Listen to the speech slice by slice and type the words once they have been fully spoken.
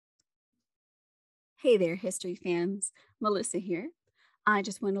Hey there, history fans. Melissa here. I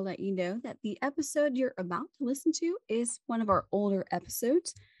just want to let you know that the episode you're about to listen to is one of our older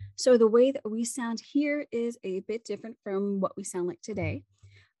episodes. So the way that we sound here is a bit different from what we sound like today.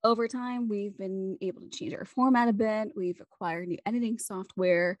 Over time, we've been able to change our format a bit. We've acquired new editing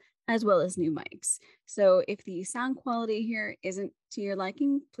software as well as new mics. So if the sound quality here isn't to your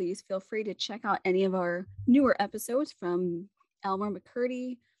liking, please feel free to check out any of our newer episodes from Elmer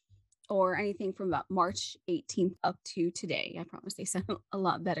McCurdy or anything from about March 18th up to today. I promise they sound a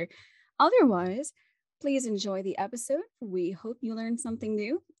lot better. Otherwise, please enjoy the episode. We hope you learned something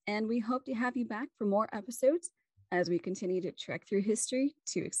new, and we hope to have you back for more episodes as we continue to trek through history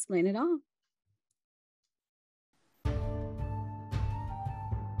to explain it all.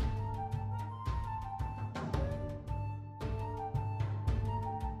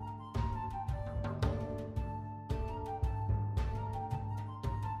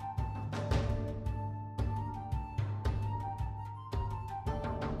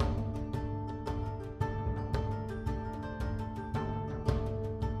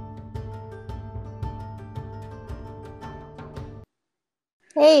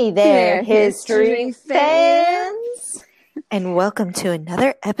 Hey there, history fans! And welcome to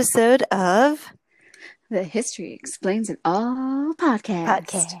another episode of The History Explains It All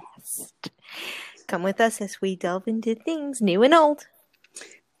podcast. Come with us as we delve into things new and old.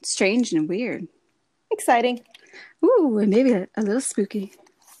 Strange and weird. Exciting. Ooh, and maybe a little spooky.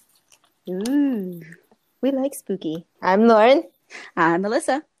 Ooh, we like spooky. I'm Lauren. I'm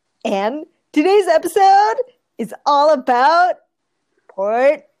Melissa. And today's episode is all about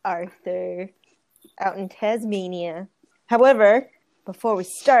Port Arthur, out in Tasmania. However, before we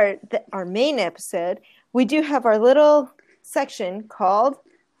start our main episode, we do have our little section called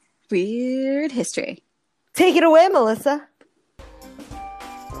Weird History. Take it away, Melissa.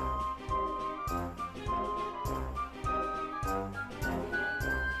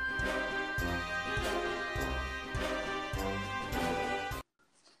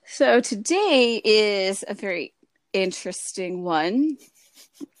 So today is a very interesting one.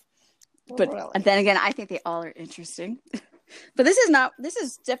 But really? then again, I think they all are interesting. But this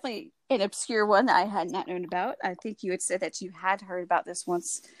is definitely an obscure one that I had not known about. I think you had said that you had heard about this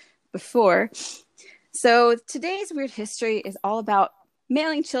once before. So today's Weird History is all about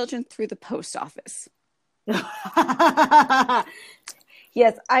mailing children through the post office. Yes,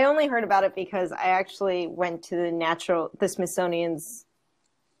 I only heard about it because I actually went to the Smithsonian's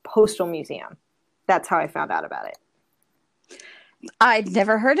Postal Museum. That's how I found out about it. I'd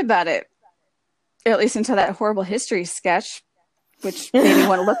never heard about it, at least until that horrible history sketch, which made me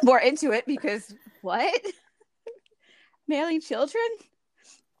want to look more into it because what? Mailing children?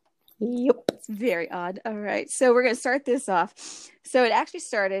 Yep. It's very odd. All right. So we're going to start this off. So it actually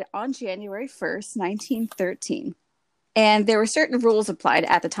started on January 1st, 1913. And there were certain rules applied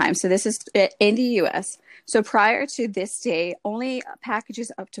at the time. So this is in the U.S. So prior to this day, only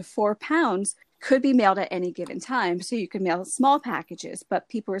packages up to 4 pounds could be mailed at any given time. So you could mail small packages, but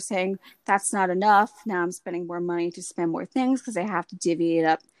people were saying that's not enough. Now I'm spending more money to spend more things because I have to divvy it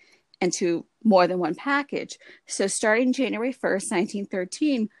up into more than one package. So starting January 1st,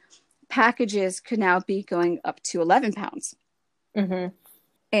 1913, packages could now be going up to 11 pounds. Mm-hmm.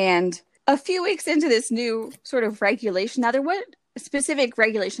 And a few weeks into this new sort of regulation, now there were specific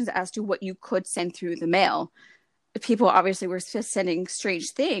regulations as to what you could send through the mail. People obviously were just sending strange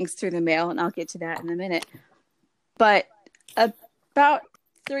things through the mail, and I'll get to that in a minute. But about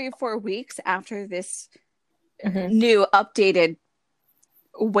 3 or 4 weeks after this new updated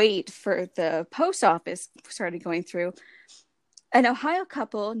weight for the post office started going through, an Ohio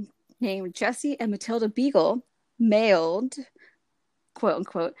couple named Jesse and Matilda Beagle mailed, quote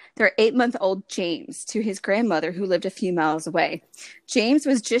unquote, their 8-month-old James to his grandmother who lived a few miles away. James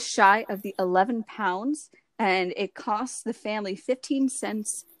was just shy of the 11 pounds, and it cost the family 15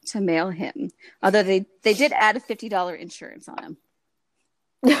 cents to mail him. Although they did add a $50 insurance on him.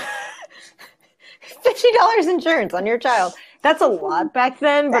 $50 insurance on your child. That's a lot back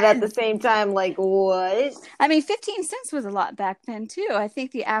then, but at the same time, like, what? I mean, 15 cents was a lot back then, too. I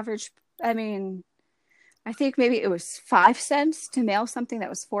think the average, I think maybe it was 5 cents to mail something that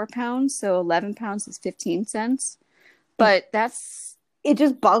was 4 pounds. So 11 pounds is 15 cents. But it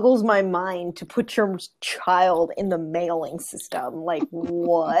just boggles my mind to put your child in the mailing system. Like,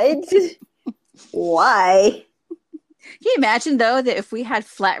 what? Why? Can you imagine, though, that if we had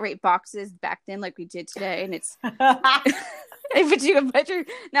flat rate boxes back then like we did today, and it's... But you can picture...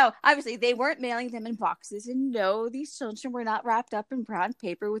 No, obviously, they weren't mailing them in boxes. And no, these children were not wrapped up in brown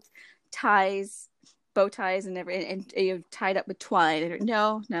paper with ties bow ties and everything, and you know, tied up with twine. And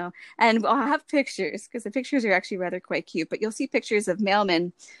no, no. And I'll have pictures because the pictures are actually rather quite cute. But you'll see pictures of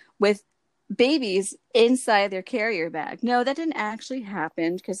mailmen with babies inside their carrier bag. No, that didn't actually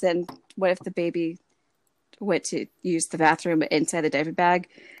happen because then what if the baby went to use the bathroom inside the diaper bag?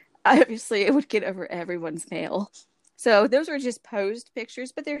 Obviously, it would get over everyone's mail. So those were just posed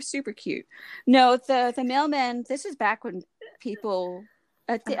pictures, but they're super cute. No, the mailmen. This is back when people,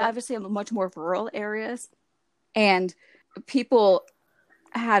 obviously, in much more rural areas, and people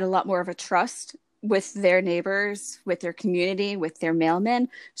had a lot more of a trust with their neighbors, with their community, with their mailmen.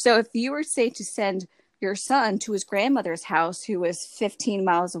 So if you were, say, to send your son to his grandmother's house, who was 15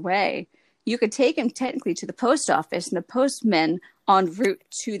 miles away, you could take him technically to the post office, and the postman en route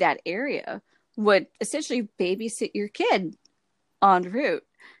to that area would essentially babysit your kid en route.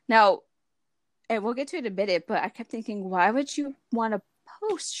 Now, and we'll get to it in a minute, but I kept thinking, why would you want to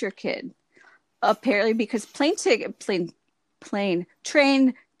post your kid? Apparently because train tickets,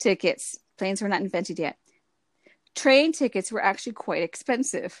 planes were not invented yet. Train tickets were actually quite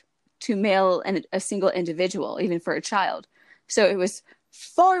expensive to mail a single individual, even for a child. So it was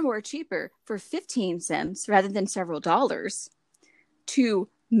far more cheaper for 15 cents rather than several dollars to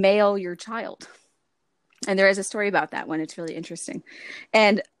mail your child. And there is a story about that one. It's really interesting.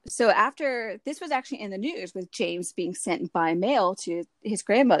 And so after this was actually in the news with James being sent by mail to his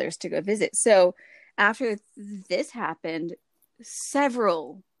grandmother's to go visit. So after this happened,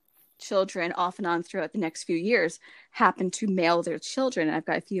 several children off and on throughout the next few years happened to mail their children. And I've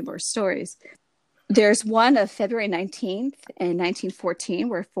got a few more stories. There's one of February 19th in 1914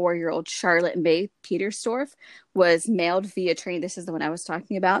 where 4-year-old Charlotte May Petersdorf was mailed via train. This is the one I was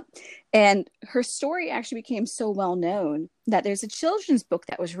talking about. And her story actually became so well known that there's a children's book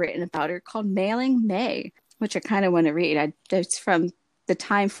that was written about her called Mailing May, which I kind of want to read. It's from the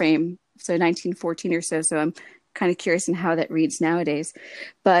time frame, so 1914 or so. So I'm kind of curious in how that reads nowadays.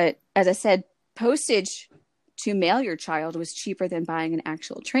 But as I said, postage to mail your child was cheaper than buying an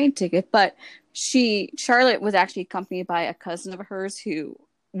actual train ticket. But Charlotte was actually accompanied by a cousin of hers who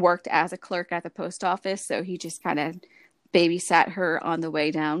worked as a clerk at the post office. So he just kind of babysat her on the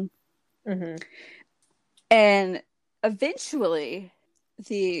way down. Mm-hmm. And eventually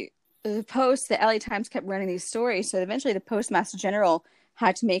the LA Times kept running these stories. So eventually the Postmaster General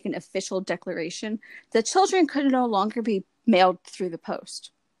had to make an official declaration that children could no longer be mailed through the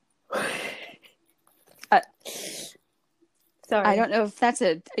post. Sorry. I don't know if that's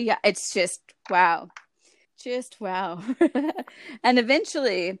it's just wow. Just wow. And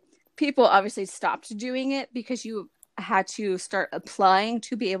eventually people obviously stopped doing it because you had to start applying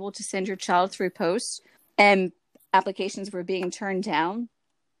to be able to send your child through post, and applications were being turned down.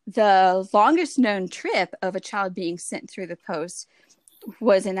 The longest known trip of a child being sent through the post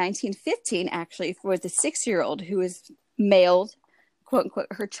was in 1915, actually, for the 6-year-old who was mailed, quote unquote,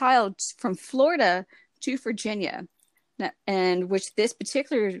 her child from Florida to Virginia. And which this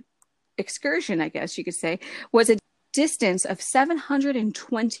particular excursion, I guess you could say, was a distance of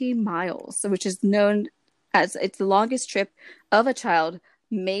 720 miles, which is known as it's the longest trip of a child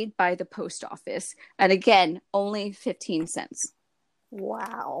made by the post office. And again, only 15 cents.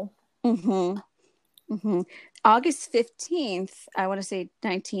 Wow. Mm-hmm. Mm-hmm. August 15th, I want to say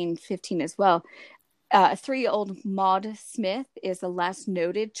 1915 as well. 3-year-old Maud Smith is the last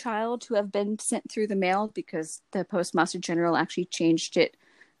noted child to have been sent through the mail because the Postmaster General actually changed it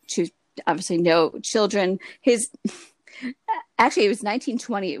to obviously no children. Actually, it was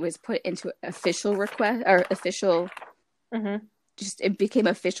 1920. It was put into official request or official. Mm-hmm. Just it became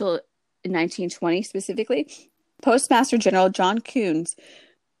official in 1920 specifically. Postmaster General John Coons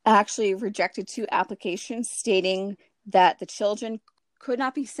actually rejected 2 applications stating that the children could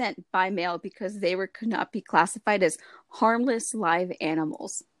not be sent by mail because they could not be classified as harmless live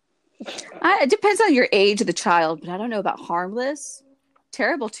animals. It depends on your age of the child, but I don't know about harmless.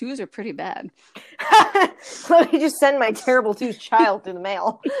 Terrible twos are pretty bad. Let me just send my terrible twos child through the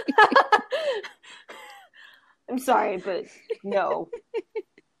mail. I'm sorry, but no.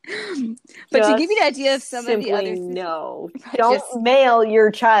 But just to give you an idea of some of the other no. Don't mail your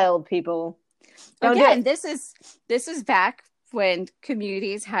child, people. Again, this is back when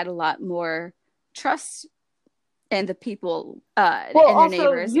communities had a lot more trust in the people and their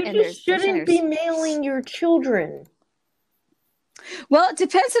neighbors. You just shouldn't be mailing your children. Well, it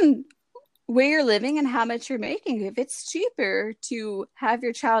depends on where you're living and how much you're making. If it's cheaper to have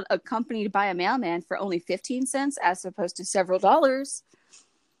your child accompanied by a mailman for only 15 cents as opposed to several dollars.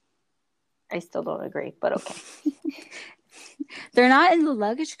 I still don't agree, but okay. They're not in the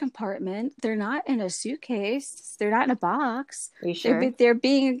luggage compartment. They're not in a suitcase. They're not in a box. Are you sure? They're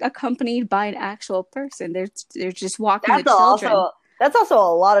being accompanied by an actual person. They're just walking the That's children.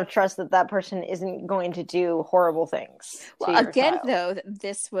 a lot of trust that that person isn't going to do horrible things to Well, your again, child. though,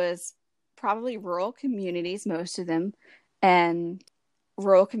 this was probably rural communities, most of them, and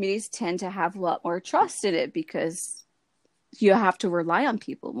rural communities tend to have a lot more trust in it because you have to rely on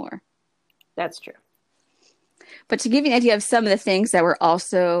people more. That's true. But to give you an idea of some of the things that were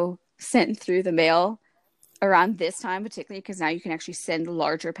also sent through the mail around this time, particularly because now you can actually send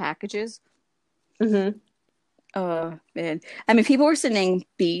larger packages. Mm-hmm. Oh, man. I mean, people were sending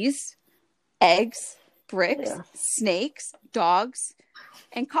bees, eggs, bricks, snakes, dogs,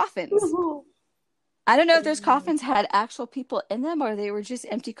 and coffins. I don't know if those coffins had actual people in them or they were just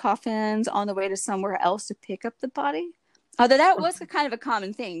empty coffins on the way to somewhere else to pick up the body. Although that was kind of a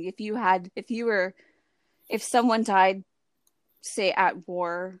common thing. If someone died, say at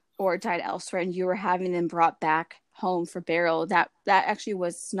war or died elsewhere and you were having them brought back home for burial, that actually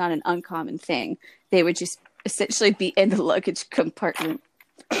was not an uncommon thing. They would just essentially be in the luggage compartment.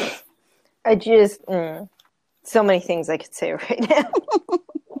 I just, so many things I could say right now.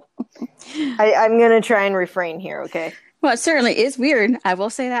 I'm going to try and refrain here, okay? Well, it certainly is weird. I will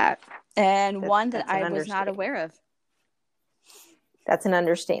say that. And one that I was not aware of. That's an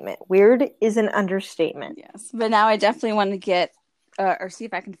understatement. Weird is an understatement. Yes. But now I definitely want to get, or see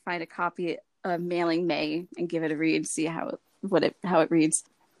if I can find a copy of Mailing May and give it a read, see how it reads.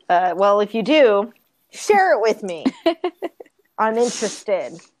 Well, if you do, share it with me. I'm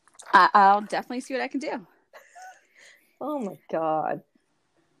interested. I'll definitely see what I can do. Oh my God.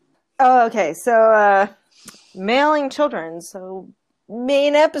 Oh, okay. So, mailing children. So,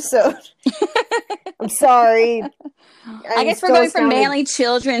 main episode. I'm sorry. I guess we're going from mailing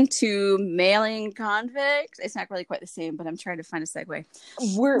children to mailing convicts. It's not really quite the same, but I'm trying to find a segue.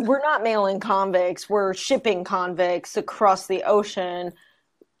 We're not mailing convicts. We're shipping convicts across the ocean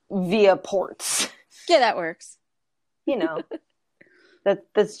via ports. Yeah, that works. You know,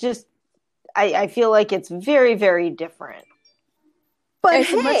 that's just. I feel like it's very, very different. But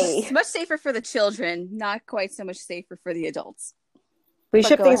it's much safer for the children, not quite so much safer for the adults. We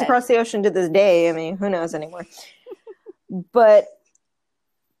ship things across the ocean to this day. I mean, who knows anymore? But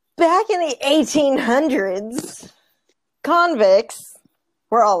back in the 1800s, convicts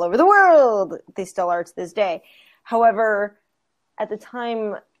were all over the world. They still are to this day. However, at the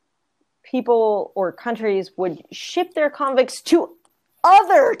time, people or countries would ship their convicts to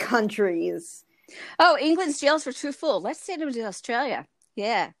other countries. Oh, England's jails were too full. Let's send them to Australia.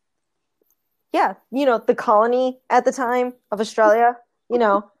 Yeah. Yeah. You know, the colony at the time of Australia, you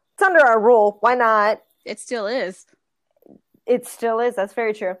know, it's under our rule. Why not? It still is. It still is. That's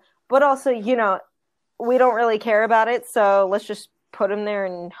very true. But also, you know, we don't really care about it. So let's just put them there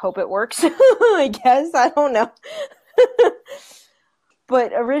and hope it works. I guess. I don't know.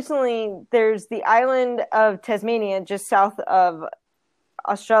 But originally, there's the island of Tasmania just south of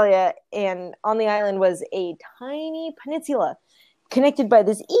Australia. And on the island was a tiny peninsula connected by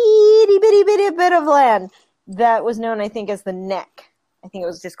this itty bitty bitty bit of land that was known, I think, as the Neck. I think it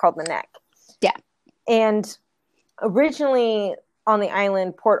was just called the Neck. Yeah. And originally on the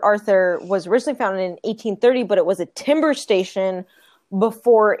island, Port Arthur was originally founded in 1830, but it was a timber station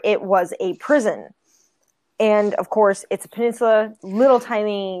before it was a prison. And of course, it's a peninsula, little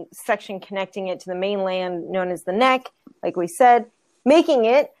tiny section connecting it to the mainland known as the Neck, like we said, making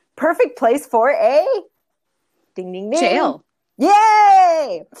it perfect place for a ding ding ding jail.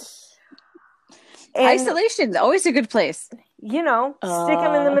 Yay! And, isolation, always a good place. You know, stick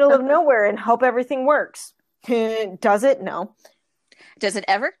them in the middle of nowhere and hope everything works. Does it? No. Does it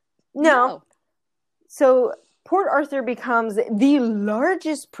ever? No. So Port Arthur becomes the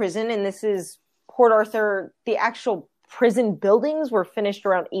largest prison, and this is Port Arthur. The actual prison buildings were finished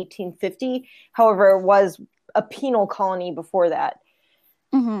around 1850. However, it was a penal colony before that.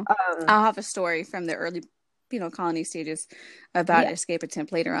 Mm-hmm. I'll have a story from the early penal colony stages about an escape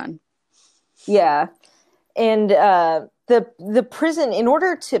attempt later on. Yeah. And the prison, in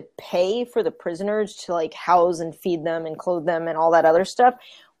order to pay for the prisoners to like house and feed them and clothe them and all that other stuff,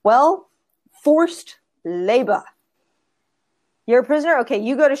 well, forced labor. You're a prisoner? Okay,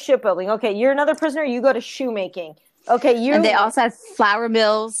 you go to shipbuilding. Okay, you're another prisoner? You go to shoemaking. Okay, and they also had flour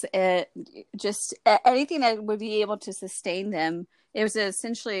mills, just anything that would be able to sustain them. It was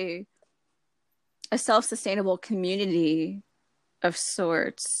essentially a self-sustainable community of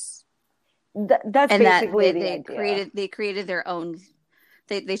sorts. That's and basically they idea. They created their own.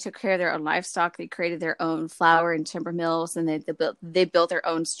 They took care of their own livestock. They created their own flour and timber mills, and they built their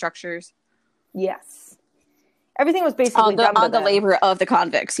own structures. Yes, Everything was basically done by on the them. labor of the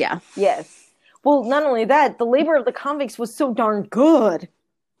convicts. Yeah. Yes. Well, not only that, the labor of the convicts was so darn good.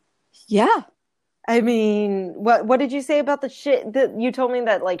 Yeah. I mean, what did you say about the ship? You told me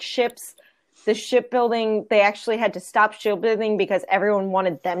that like ships, the shipbuilding, they actually had to stop shipbuilding because everyone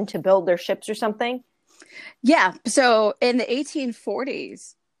wanted them to build their ships or something. Yeah. So in the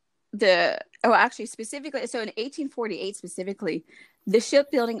 1840s, specifically, so in 1848 specifically, the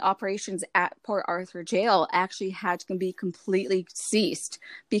shipbuilding operations at Port Arthur Jail actually had to be completely ceased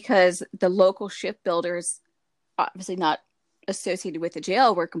because the local shipbuilders, obviously not associated with the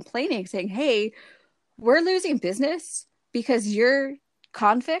jail, were complaining, saying, "Hey, we're losing business because your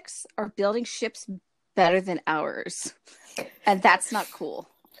convicts are building ships better than ours, and that's not cool.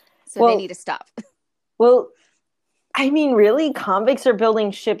 So they need to stop." Well, I mean, really, convicts are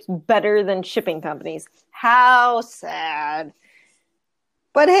building ships better than shipping companies. How sad.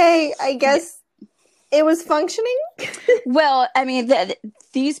 But hey, I guess it was functioning. Well, I mean,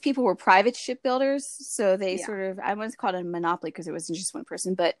 these people were private shipbuilders, so they sort of, I wouldn't call it a monopoly because it wasn't just one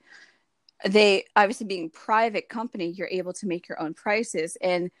person, but they, obviously being private company, you're able to make your own prices,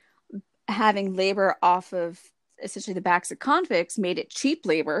 and having labor off of essentially the backs of convicts made it cheap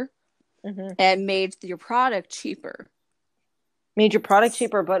labor and made your product cheaper. Made your product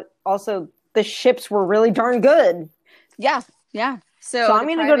cheaper, but also the ships were really darn good. Yeah, yeah. So I'm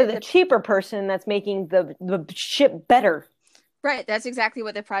going to go to the cheaper person that's making the ship better. Right. That's exactly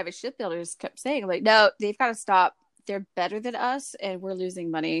what the private shipbuilders kept saying. Like, no, they've got to stop. They're better than us, and we're losing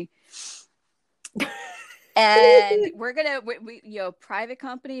money. And we're gonna, private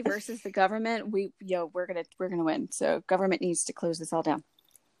company versus the government. We're gonna win. So government needs to close this all down.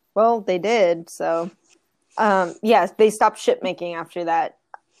 Well, they did. So, yes, they stopped ship making after that.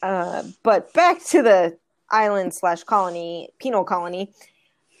 But back to the island/colony, penal colony.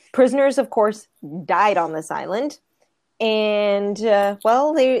 Prisoners, of course, died on this island. And,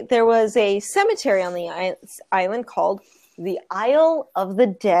 there was a cemetery on the island called the Isle of the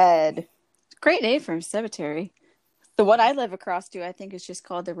Dead. Great name for a cemetery. The one I live across to, I think, is just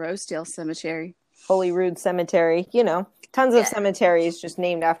called the Rosedale Cemetery. Holyrood Cemetery. Tons of cemeteries just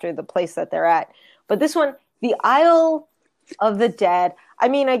named after the place that they're at. But this one, the Isle of the Dead. I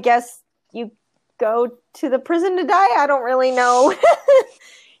mean, I guess you go to the prison to die? I don't really know.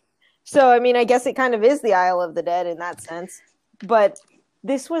 So, I mean, I guess it kind of is the Isle of the Dead in that sense. But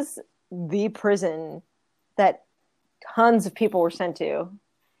this was the prison that tons of people were sent to.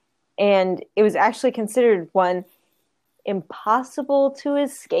 And it was actually considered one impossible to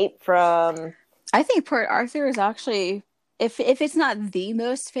escape from. I think Port Arthur is actually, if it's not the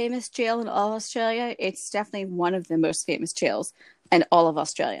most famous jail in all of Australia, it's definitely one of the most famous jails in all of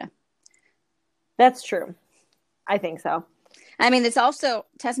Australia. That's true. I think so. I mean, it's also,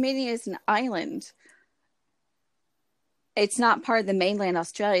 Tasmania is an island. It's not part of the mainland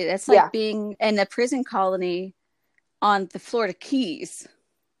Australia. That's like being in a prison colony on the Florida Keys.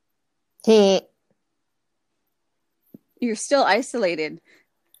 You're still isolated,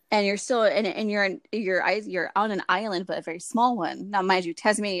 and you're still you're on an island, but a very small one. Now, mind you,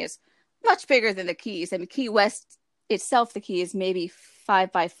 Tasmania is much bigger than the Keys. I mean, Key West itself, the Key is maybe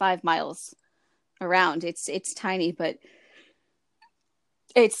 5 by 5 miles around. It's tiny, but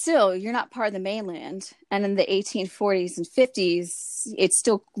it's still, you're not part of the mainland. And in the 1840s and 50s, it's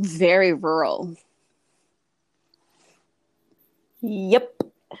still very rural. Yep.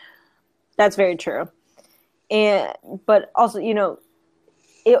 That's very true. But also,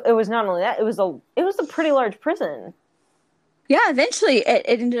 it was not only that, it was a pretty large prison. Yeah, eventually it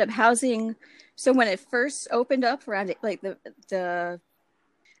ended up housing, so when it first opened up around like the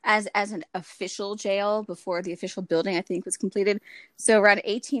as an official jail before the official building, I think, was completed. So around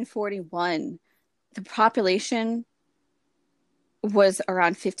 1841, the population was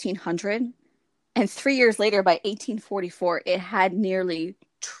around 1,500. And 3 years later, by 1844, it had nearly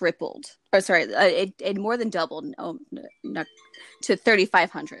tripled. Or sorry, it more than doubled to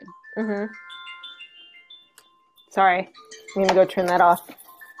 3,500. Mm-hmm. Sorry. I'm going to go turn that off.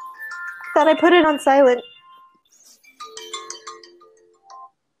 Thought I put it on silent.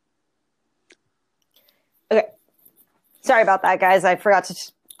 Okay. Sorry about that, guys. I forgot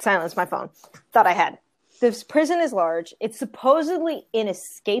to silence my phone. Thought I had. This prison is large. It's supposedly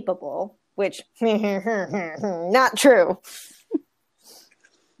inescapable, which, not true.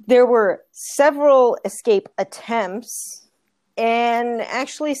 There were several escape attempts, and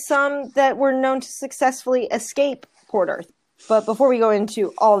actually some that were known to successfully escape Port Arthur. But before we go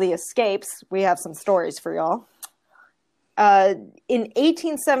into all the escapes, we have some stories for y'all. In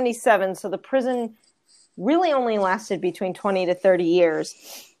 1877, so the prison really only lasted between 20 to 30 years,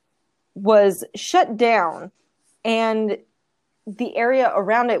 was shut down and the area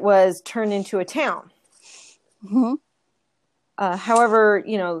around it was turned into a town. Mm-hmm. However,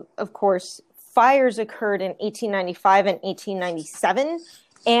 of course, fires occurred in 1895 and 1897,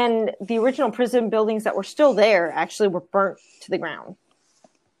 and the original prison buildings that were still there actually were burnt to the ground.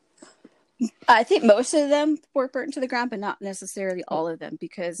 I think most of them were burnt to the ground, but not necessarily all of them,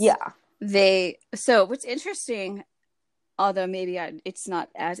 because so what's interesting, although maybe it's not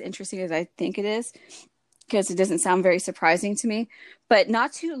as interesting as I think it is, because it doesn't sound very surprising to me, but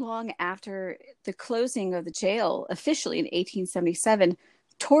not too long after the closing of the jail officially in 1877,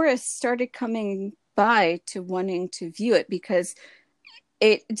 tourists started coming by to wanting to view it, because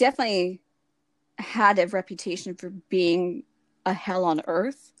it definitely had a reputation for being a hell on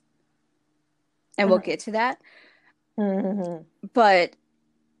earth. And we'll get to that. Mm-hmm. But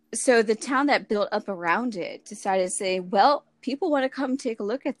so the town that built up around it decided to say, well, people want to come take a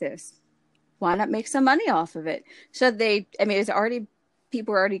look at this. Why not make some money off of it? So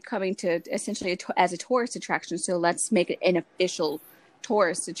people were already coming to essentially as a tourist attraction. So let's make it an official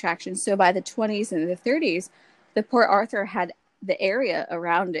tourist attraction. So by the 20s and the 30s, the Port Arthur had the area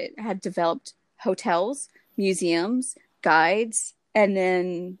around it had developed hotels, museums, guides, and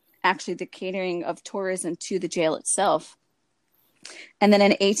then actually the catering of tourism to the jail itself. And then in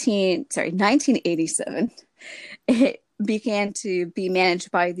 1987, it began to be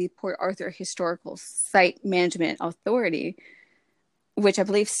managed by the Port Arthur Historical Site Management Authority, which I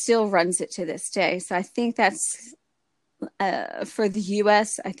believe still runs it to this day. So I think that's, for the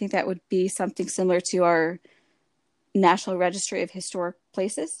U.S., I think that would be something similar to our National Registry of Historic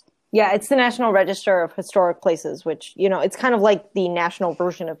Places. Yeah, it's the National Register of Historic Places, which, it's kind of like the national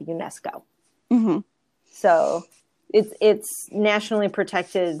version of UNESCO. Mm-hmm. So it's nationally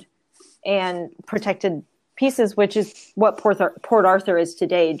protected and protected pieces, which is what Port Arthur is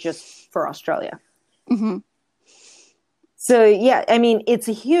today, just for Australia. Mm-hmm. So, yeah, I mean, it's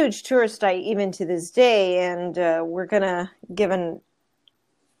a huge tourist site even to this day, and we're going to give a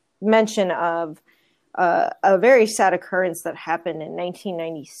mention of a very sad occurrence that happened in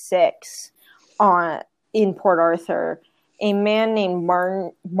 1996 in Port Arthur. A man named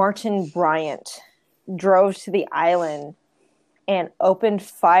Martin Bryant drove to the island and opened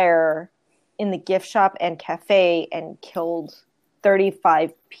fire in the gift shop and cafe and killed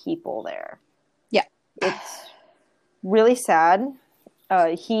 35 people there. Yeah. It's really sad.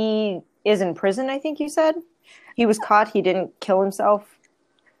 He is in prison, I think you said. He was caught. He didn't kill himself.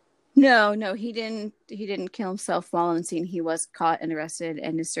 No, he didn't kill himself while on the scene. He was caught and arrested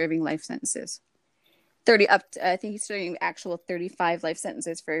and is serving life sentences. I think he's serving actual 35 life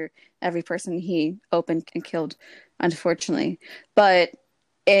sentences for every person he opened and killed, unfortunately. But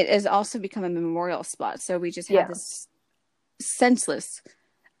it has also become a memorial spot. So we just have this senseless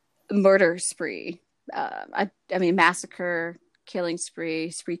murder spree. Massacre, killing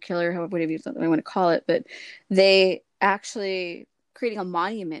spree killer, whatever you want to call it. But they actually, creating a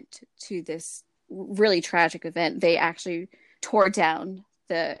monument to this really tragic event, they actually tore down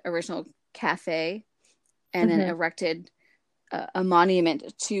the original cafe and then erected a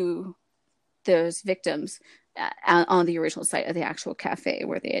monument to those victims on the original site of the actual cafe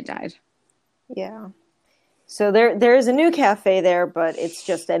where they had died. Yeah. So there is a new cafe there, but it's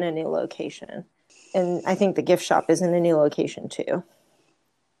just in a new location. And I think the gift shop is in a new location too.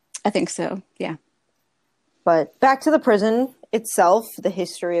 I think so, yeah. But back to the prison itself, the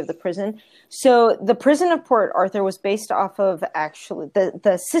history of the prison. So the prison of Port Arthur was based off of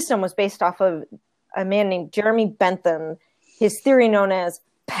the system was based off of a man named Jeremy Bentham, his theory known as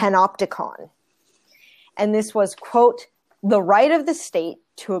panopticon. And this was, quote, the right of the state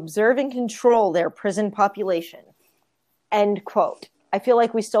to observe and control their prison population, end quote. I feel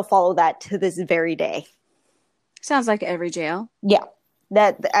like we still follow that to this very day. Sounds like every jail. Yeah.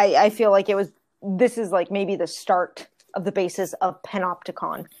 I feel like this is like maybe the start of the basis of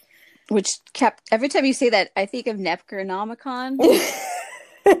panopticon. Which every time you say that, I think of Necronomicon.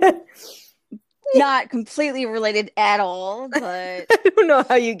 Not completely related at all, but I don't know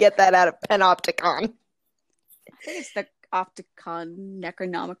how you get that out of panopticon. I think it's the Opticon,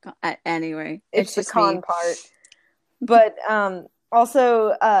 Necronomicon. Anyway, it's the con part. But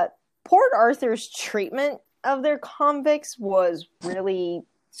also, Port Arthur's treatment of their convicts was really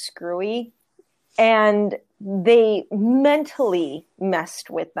screwy, and they mentally messed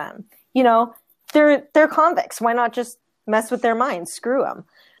with them. They're convicts. Why not just mess with their minds? Screw them.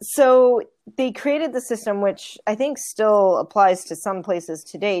 So they created the system, which I think still applies to some places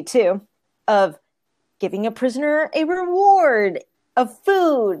today too, of giving a prisoner a reward of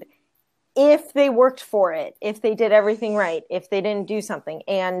food if they worked for it, if they did everything right, if they didn't do something.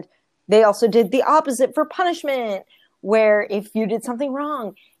 And They also did the opposite for punishment, where if you did something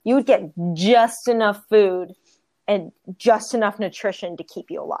wrong, you would get just enough food and just enough nutrition to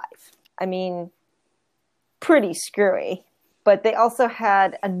keep you alive. I mean, pretty screwy. But they also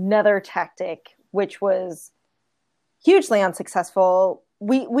had another tactic, which was hugely unsuccessful.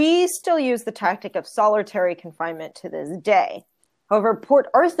 We still use the tactic of solitary confinement to this day. However, Port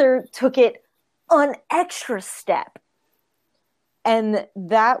Arthur took it an extra step. And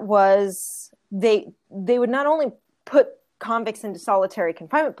that was, they would not only put convicts into solitary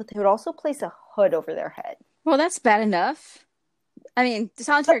confinement, but they would also place a hood over their head. Well, that's bad enough. I mean,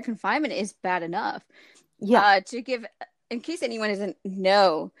 solitary confinement is bad enough. Yeah. To give, in case anyone doesn't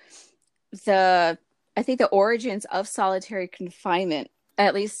know, I think the origins of solitary confinement,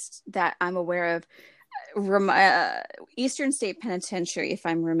 at least that I'm aware of, Eastern State Penitentiary, if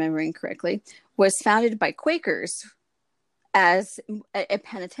I'm remembering correctly, was founded by Quakers as a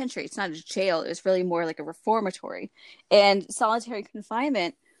penitentiary. It's not a jail. It was really more like a reformatory. And solitary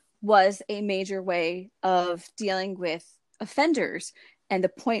confinement was a major way of dealing with offenders. And the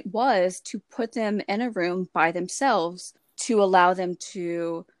point was to put them in a room by themselves to allow them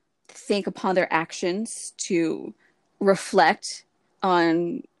to think upon their actions, to reflect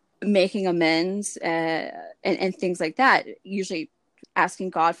on making amends and things like that, usually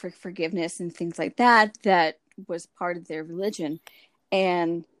asking God for forgiveness and things like that. That was part of their religion.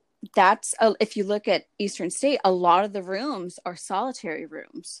 And that's, if you look at Eastern State, a lot of the rooms are solitary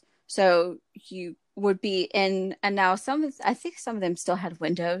rooms. So you would be in, and now I think some of them still had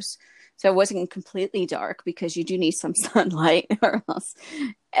windows. So it wasn't completely dark, because you do need some sunlight or else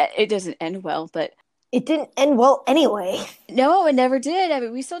it doesn't end well. But it didn't end well anyway. No, it never did. I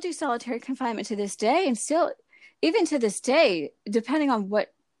mean, we still do solitary confinement to this day, and still, even to this day, depending on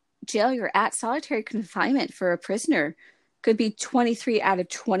what jail you're at, solitary confinement for a prisoner could be 23 out of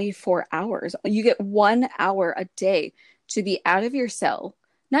 24 hours. You get 1 hour a day to be out of your cell,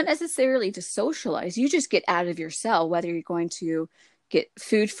 not necessarily to socialize. You just get out of your cell, whether you're going to get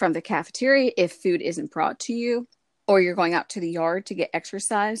food from the cafeteria if food isn't brought to you, or you're going out to the yard to get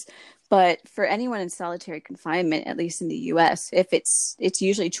exercise. But for anyone in solitary confinement, at least in the US, if it's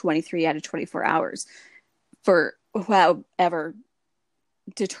usually 23 out of 24 hours for however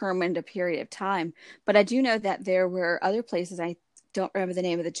determined a period of time. But I do know that there were other places, I don't remember the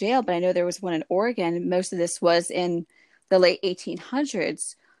name of the jail, but I know there was one in Oregon. Most of this was in the late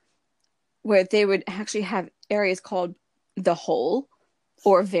 1800s, where they would actually have areas called the hole,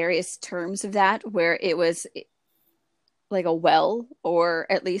 or various terms of that, where it was like a well, or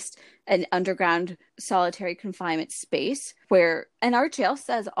at least an underground solitary confinement space where, and our jail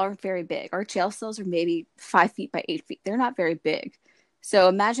cells aren't very big. Our jail cells are maybe 5 feet by 8 feet. They're not very big. So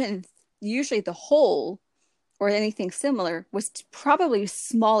imagine, usually the hole or anything similar was probably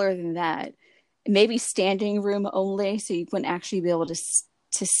smaller than that. Maybe standing room only, so you wouldn't actually be able to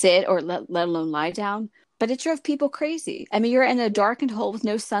sit or let alone lie down. But it drove people crazy. I mean, you're in a darkened hole with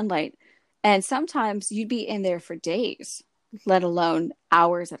no sunlight, and sometimes you'd be in there for days, let alone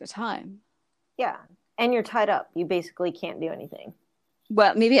hours at a time. Yeah, and you're tied up. You basically can't do anything.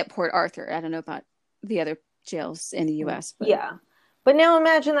 Well, maybe at Port Arthur. I don't know about the other jails in the U.S. But... yeah. But now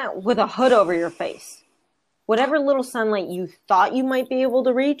imagine that with a hood over your face. Whatever little sunlight you thought you might be able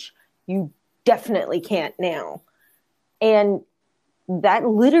to reach, you definitely can't now. And that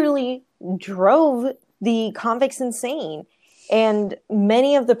literally drove the convicts insane. And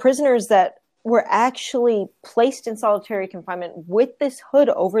many of the prisoners that were actually placed in solitary confinement with this hood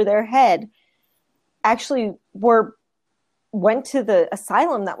over their head actually went to the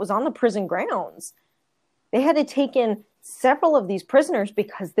asylum that was on the prison grounds. They had to take in several of these prisoners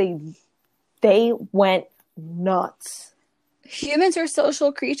because they went nuts. Humans are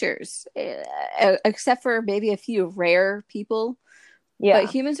social creatures, except for maybe a few rare people. Yeah.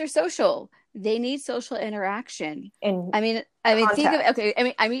 But humans are social. They need social interaction. And I mean, think of, okay.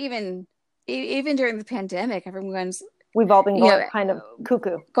 I mean, even during the pandemic, we've all been going kind of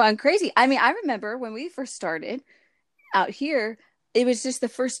cuckoo, going crazy. I mean, I remember when we first started out here, it was just the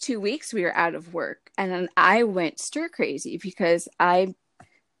first 2 weeks we were out of work, and then I went stir crazy because I'm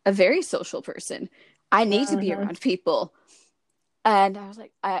a very social person. I need to be around people. And I was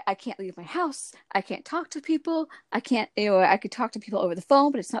like, I can't leave my house. I can't talk to people. I can't, I could talk to people over the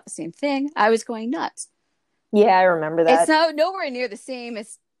phone, but it's not the same thing. I was going nuts. Yeah, I remember that. It's nowhere near the same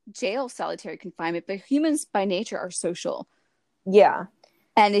as jail solitary confinement, but humans by nature are social. Yeah.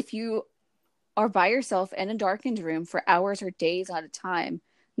 And if you are by yourself in a darkened room for hours or days at a time,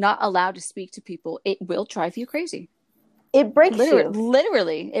 not allowed to speak to people, it will drive you crazy. It breaks you.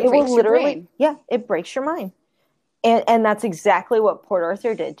 Literally. It breaks your brain. Yeah, it breaks your mind. And that's exactly what Port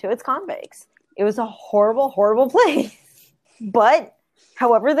Arthur did to its convicts. It was a horrible, horrible place. But,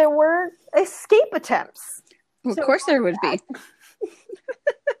 however, there were escape attempts. Well, of course there would be.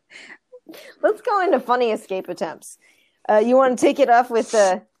 Let's go into funny escape attempts. You want to take it off with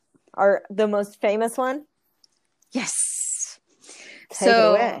the most famous one? Yes. Take it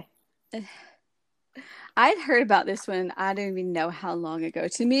away. I'd heard about this one. I don't even know how long ago.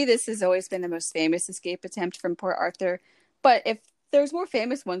 To me, this has always been the most famous escape attempt from Port Arthur. But if there's more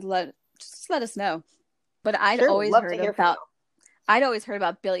famous ones, just let us know. But I'd always heard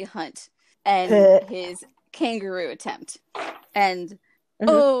about Billy Hunt and his kangaroo attempt. And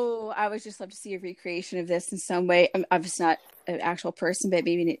I would just love to see a recreation of this in some way. I'm obviously not an actual person, but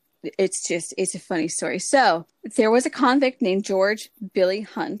maybe it's a funny story. So there was a convict named George Billy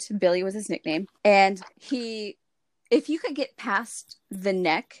Hunt. Billy was his nickname. And if you could get past the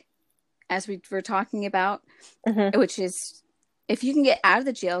neck, as we were talking about, which is, if you can get out of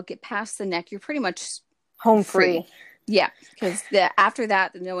the jail, get past the neck, you're pretty much home free. Yeah, because after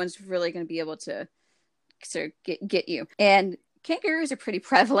that, no one's really going to be able to sort of get you. And kangaroos are pretty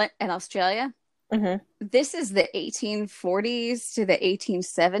prevalent in Australia. This is the 1840s to the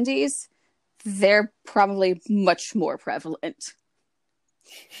 1870s. They're probably much more prevalent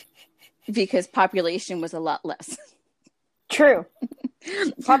because population was a lot less. True.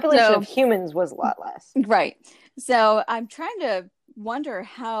 Population of humans was a lot less. Right. So I'm trying to wonder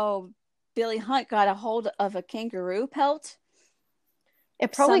how Billy Hunt got a hold of a kangaroo pelt.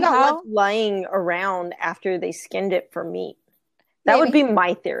 It probably got left lying around after they skinned it for meat. That would be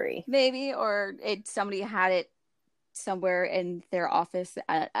my theory. Maybe, or somebody had it somewhere in their office.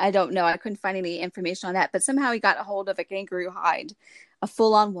 I don't know. I couldn't find any information on that. But somehow he got a hold of a kangaroo hide, a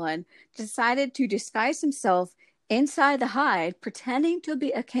full-on one, decided to disguise himself inside the hide, pretending to be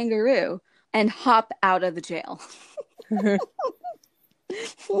a kangaroo, and hop out of the jail. Now,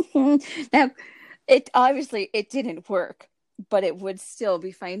 it didn't work, but it would still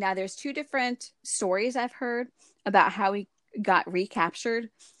be funny. Now, there's two different stories I've heard about how he got recaptured.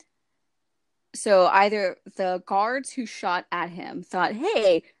 So either the guards who shot at him thought,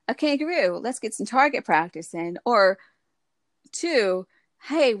 hey, a kangaroo, let's get some target practice in. Or two,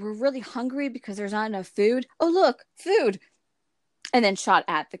 hey, we're really hungry because there's not enough food. Oh, look, food. And then shot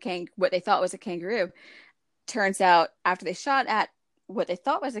at what they thought was a kangaroo. Turns out after they shot at what they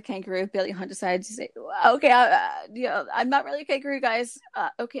thought was a kangaroo, Billy Hunt decided to say, okay, I'm not really a kangaroo, guys.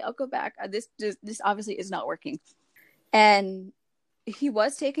 Okay, I'll go back. This obviously is not working. And he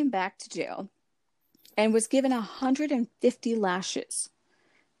was taken back to jail and was given 150 lashes.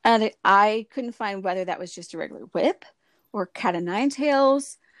 And I couldn't find whether that was just a regular whip or cat o' nine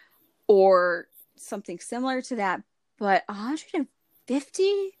tails or something similar to that. But 150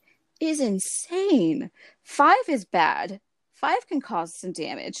 is insane. 5 is bad. 5 can cause some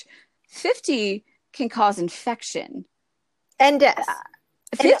damage. 50 can cause infection. And death.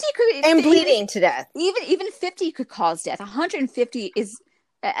 50 could, and bleeding to death. Even 50 could cause death. 150 is,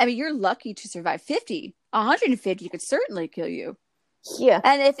 I mean, you're lucky to survive 50. 150 could certainly kill you. Yeah.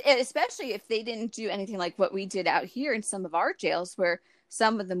 And especially if they didn't do anything like what we did out here in some of our jails, where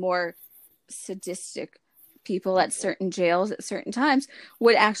some of the more sadistic people at certain jails at certain times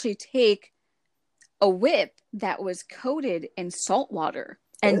would actually take a whip that was coated in salt water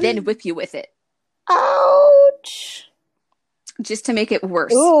and then whip you with it. Ouch. Just to make it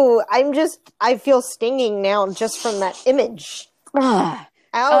worse. Ooh, I feel stinging now just from that image. Ouch.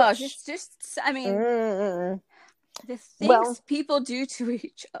 I mean, the things people do to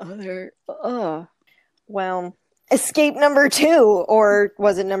each other. Well, escape number 2, or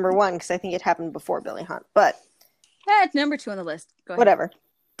was it number 1? Because I think it happened before Billy Hunt, but. It's number 2 on the list. Go ahead. Whatever.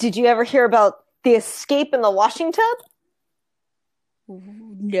 Did you ever hear about the escape in the washing tub?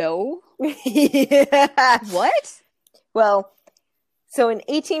 No. Yeah. What? Well, so in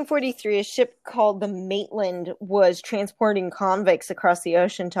 1843, a ship called the Maitland was transporting convicts across the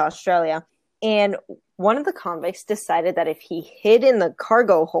ocean to Australia. And one of the convicts decided that if he hid in the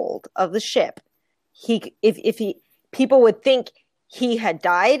cargo hold of the ship, people would think he had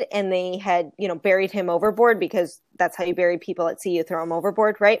died and they had, buried him overboard, because that's how you bury people at sea, you throw them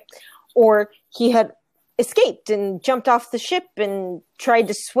overboard, right? Or he had escaped and jumped off the ship and tried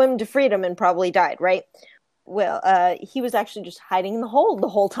to swim to freedom and probably died, right? Well, he was actually just hiding in the hold the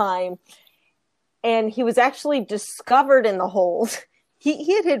whole time. And he was actually discovered in the hold.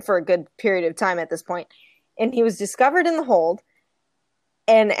 He had hid for a good period of time at this point. And he was discovered in the hold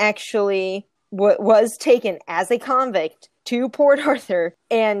and actually was taken as a convict to Port Arthur.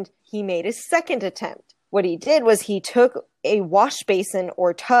 And he made a second attempt. What he did was he took a wash basin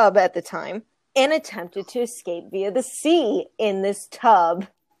or tub at the time, and attempted to escape via the sea in this tub.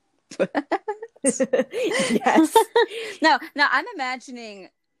 Yes. Now I'm imagining.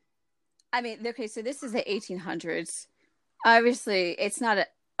 I mean, okay, so this is the 1800s. Obviously, it's not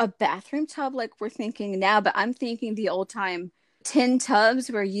a bathroom tub like we're thinking now, but I'm thinking the old time tin tubs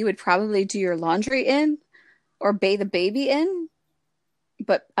where you would probably do your laundry in or bathe a baby in,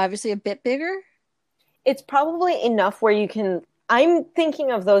 but obviously a bit bigger. It's probably enough where you can. I'm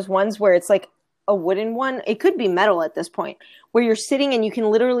thinking of those ones where it's like a wooden one. It could be metal at this point, where you're sitting and you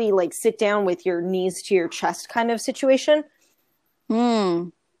can literally like sit down with your knees to your chest kind of situation.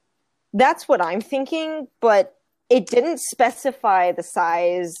 That's what I'm thinking, but it didn't specify the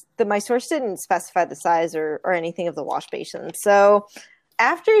size. My source didn't specify the size or anything of the wash basin. So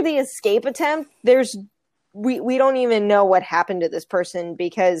after the escape attempt, we don't even know what happened to this person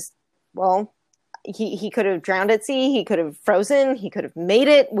because, well, he could have drowned at sea, he could have frozen, he could have made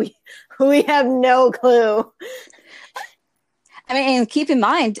it. We have no clue. I mean, and keep in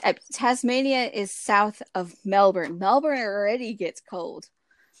mind, Tasmania is south of Melbourne. Melbourne already gets cold.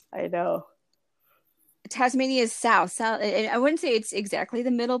 I know. Tasmania is south. And I wouldn't say it's exactly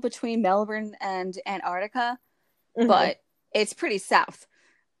the middle between Melbourne and Antarctica, but it's pretty south.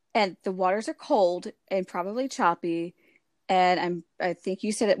 And the waters are cold and probably choppy. And I think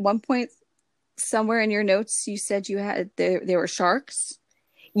you said at one point somewhere in your notes you said you had there were sharks.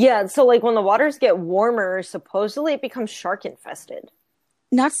 Yeah, so like when the waters get warmer, supposedly it becomes shark infested.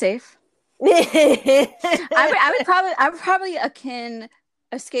 Not safe. I would probably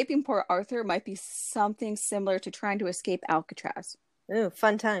escaping Port Arthur might be something similar to trying to escape Alcatraz. Ooh,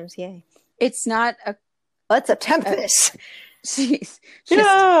 fun times, yay. It's not a... Let's attempt this. Jeez.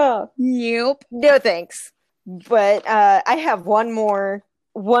 No. Nope. No thanks. But I have one more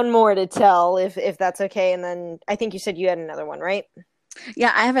to tell if that's okay, and then I think you said you had another one, right?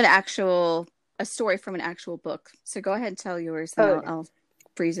 Yeah, I have a story from an actual book. So go ahead and tell yours, and I'll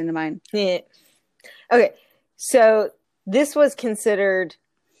freeze into mine. Yeah. Okay, so this was considered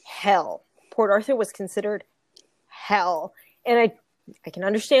hell. Port Arthur was considered hell, and I can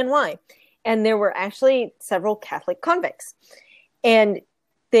understand why. And there were actually several Catholic convicts, and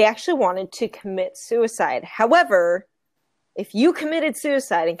they actually wanted to commit suicide. However, if you committed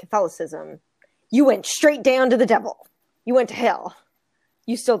suicide in Catholicism, you went straight down to the devil. You went to hell.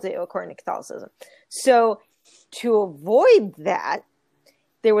 You still do, according to Catholicism. So to avoid that,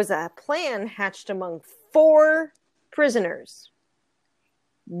 there was a plan hatched among 4 prisoners.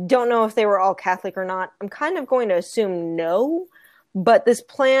 Don't know if they were all Catholic or not. I'm kind of going to assume no, but this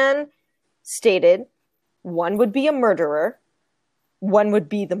plan stated one would be a murderer, one would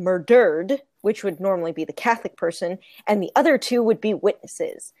be the murdered, which would normally be the Catholic person, and the other 2 would be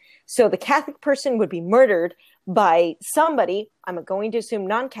witnesses. So the Catholic person would be murdered by somebody, I'm going to assume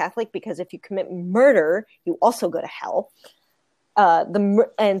non-Catholic, because if you commit murder, you also go to hell. And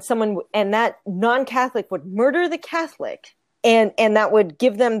that non-Catholic would murder the Catholic, and that would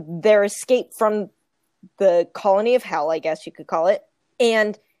give them their escape from the colony of hell, I guess you could call it.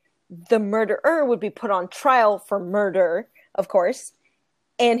 And the murderer would be put on trial for murder, of course,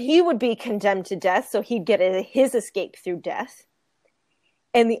 and he would be condemned to death, so he'd get his escape through death.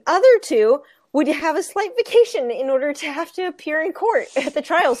 And the other 2 would have a slight vacation in order to have to appear in court at the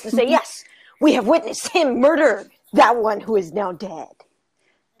trials to say, yes, we have witnessed him murder that one who is now dead.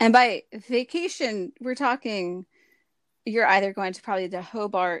 And by vacation, we're talking you're either going to probably to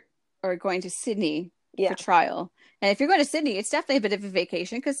Hobart or going to Sydney for trial. And if you're going to Sydney, it's definitely a bit of a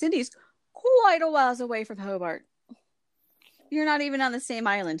vacation because Sydney's quite a whiles away from Hobart. You're not even on the same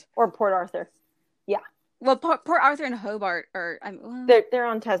island. Or Port Arthur. Yeah. Well, Port Arthur and Hobart are... They're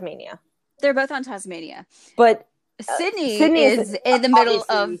on Tasmania. They're both on Tasmania. But Sydney is in the middle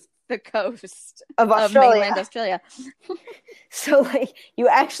of the coast of Australia. Mainland Australia. So, like, you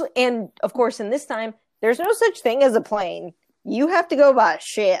actually... And, of course, in this time, there's no such thing as a plane. You have to go by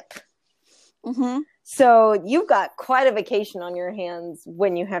ship. Mm-hmm. So, you've got quite a vacation on your hands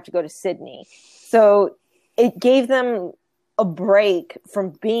when you have to go to Sydney. So, it gave them a break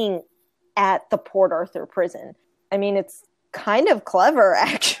from being at the Port Arthur prison. I mean, it's kind of clever,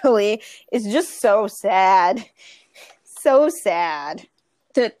 actually. It's just so sad. So sad.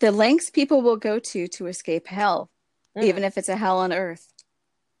 The lengths people will go to escape hell, even if it's a hell on earth.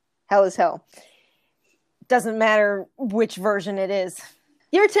 Hell is hell. Doesn't matter which version it is.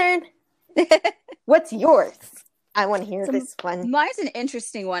 Your turn. What's yours? I want to hear this one. Mine's an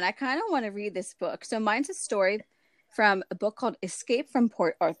interesting one. I kind of want to read this book. So mine's a story from a book called Escape from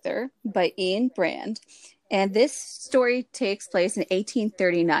Port Arthur by Ian Brand. And this story takes place in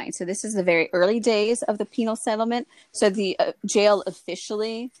 1839. So this is the very early days of the penal settlement. So the jail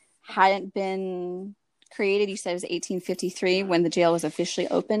officially hadn't been created. You said it was 1853 when the jail was officially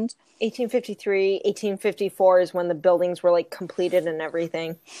opened. 1853, 1854 is when the buildings were like completed and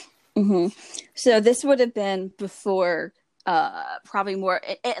everything. Mm-hmm. So this would have been before probably more,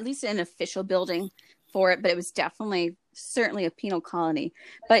 at least an official building for it, but it was certainly a penal colony.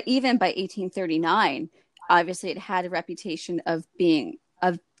 But even by 1839, obviously it had a reputation of being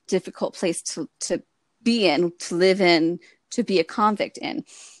a difficult place to be in, to live in, to be a convict in.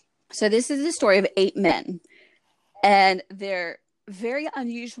 So this is the story of 8 men and their very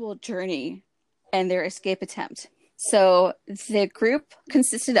unusual journey and their escape attempt. So the group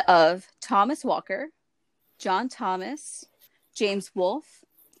consisted of Thomas Walker, John Thomas, James Wolfe,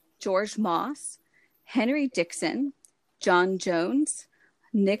 George Moss, Henry Dixon, John Jones,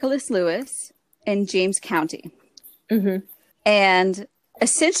 Nicholas Lewis, and James County. Mm-hmm. And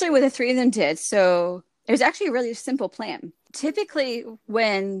essentially what the 3 of them did, so it was actually a really simple plan. Typically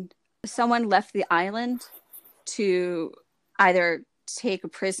when someone left the island to either take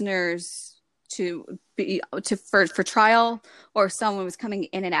prisoners for trial, or someone was coming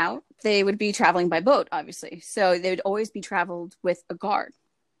in and out, they would be traveling by boat, obviously. So they would always be traveled with a guard.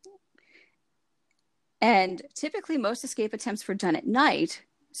 And typically most escape attempts were done at night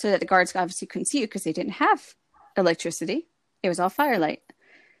so that the guards obviously couldn't see you because they didn't have electricity. It was all firelight.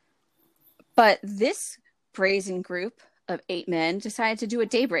 But this brazen group of 8 men decided to do a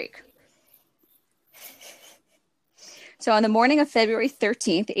daybreak. So on the morning of February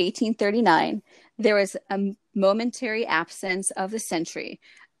 13th, 1839, there was a momentary absence of the sentry,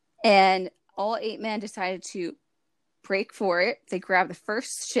 and all 8 men decided to break for it. They grabbed the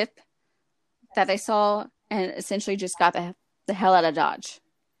first ship that they saw and essentially just got the hell out of Dodge,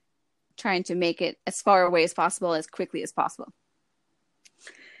 trying to make it as far away as possible, as quickly as possible.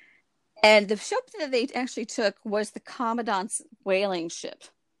 And the ship that they actually took was the Commandant's whaling ship.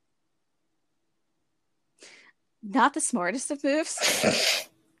 Not the smartest of moves.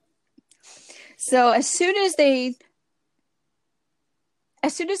 So as soon as it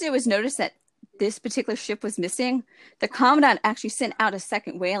was noticed that this particular ship was missing, the Commandant actually sent out a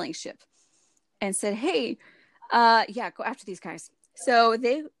second whaling ship and said, hey, go after these guys. So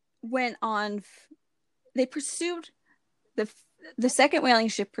they pursued the second whaling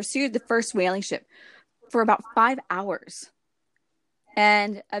ship, pursued the first whaling ship for about 5 hours.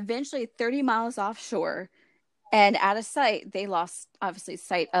 And eventually 30 miles offshore and out of sight, they lost, obviously,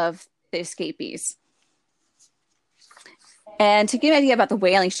 sight of the escapees. And to give an idea about the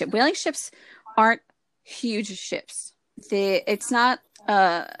whaling ships aren't huge ships. It's not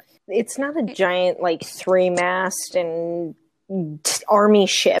a giant, like, 3-mast and army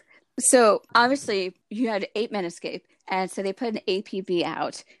ship. So obviously you had 8 men escape. And so they put an APB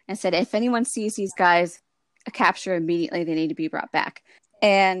out and said, if anyone sees these guys, capture immediately, they need to be brought back.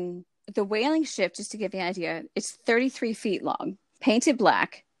 And the whaling ship, just to give you an idea, it's 33 feet long, painted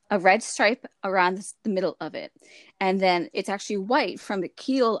black, a red stripe around the middle of it. And then it's actually white from the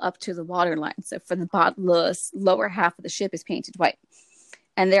keel up to the waterline. So for the lower half of the ship is painted white.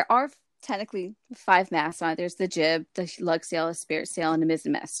 And there are technically 5 masts on it. There's the jib, the lug sail, the spare sail, and the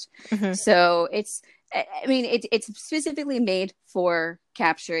mizzenmast. Mm-hmm. So it's specifically made for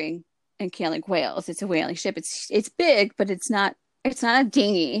capturing and killing whales. It's a whaling ship. It's big, but it's not a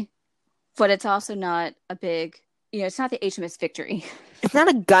dinghy. But it's also not a big, it's not the HMS Victory. It's not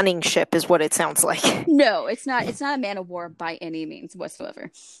a gunning ship is what it sounds like. No, it's not. It's not a man of war by any means whatsoever.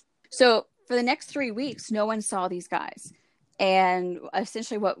 So for the next 3 weeks, no one saw these guys. And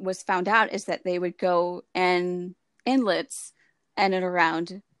essentially what was found out is that they would go in inlets and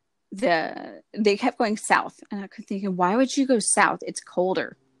around they kept going south. And I kept thinking, why would you go south? It's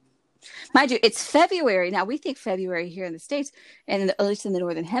colder. Mind you, it's February. Now, we think February here in the States, and at least in the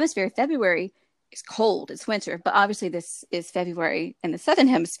Northern Hemisphere, February is cold. It's winter. But obviously, this is February in the Southern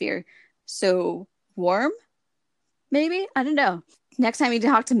Hemisphere. So warm, maybe? I don't know. Next time you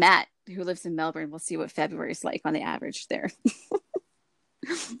talk to Matt, who lives in Melbourne, we'll see what February is like on the average there.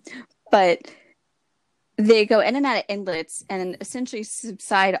 But they go in and out of inlets and essentially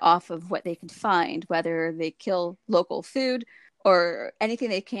subside off of what they can find, whether they kill local food or anything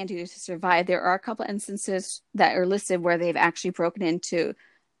they can do to survive. There are a couple instances that are listed where they've actually broken into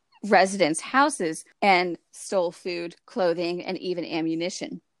residents' houses and stole food, clothing, and even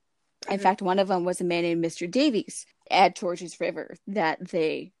ammunition. In fact, one of them was a man named Mr. Davies at Georges River that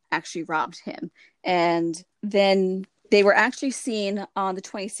they actually robbed him. And then they were actually seen on the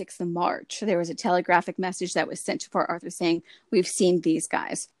 26th of March. There was a telegraphic message that was sent to Port Arthur saying, we've seen these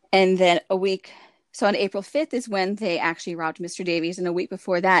guys. And then a week So on April 5th is when they actually robbed Mr. Davies, and a week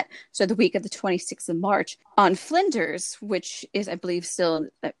before that, so the week of the 26th of March, on Flinders, which is, I believe, still,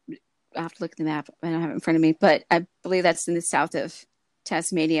 I have to look at the map, I don't have it in front of me, but I believe that's in the south of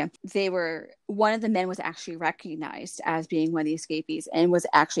Tasmania. One of the men was actually recognized as being one of the escapees and was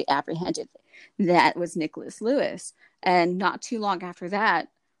actually apprehended. That was Nicholas Lewis. And not too long after that,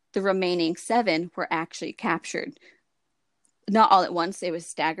 the remaining 7 were actually captured. Not all at once, it was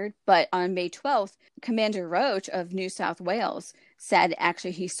staggered, but on May 12th, Commander Roach of New South Wales said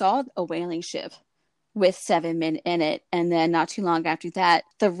actually he saw a whaling ship with 7 men in it, and then not too long after that,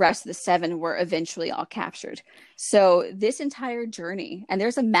 the rest of the 7 were eventually all captured. So this entire journey, and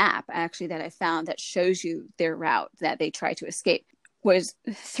there's a map actually that I found that shows you their route that they tried to escape, was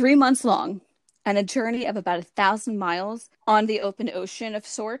 3 months long, and a journey of about 1,000 miles on the open ocean of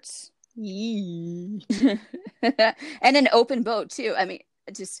sorts. And an open boat too. I mean,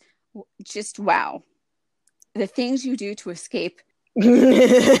 just wow. The things you do to escape.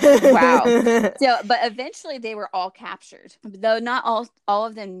 Wow. So, but eventually they were all captured. Though not all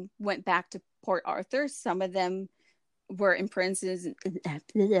of them went back to Port Arthur. Some of them were imprisoned.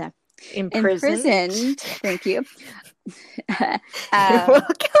 Imprisoned. Thank you. You're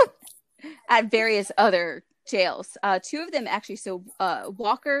welcome. At various other jails. 2 of them actually, so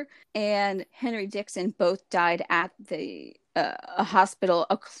Walker and Henry Dixon both died at a hospital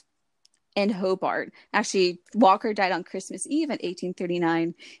in Hobart. Actually, Walker died on Christmas Eve in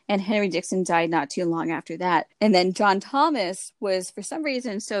 1839, and Henry Dixon died not too long after that. And then John Thomas was, for some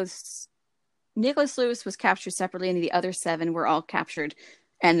reason, so Nicholas Lewis was captured separately, and the other 7 were all captured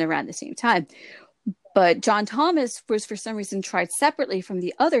and around the same time. But John Thomas was, for some reason, tried separately from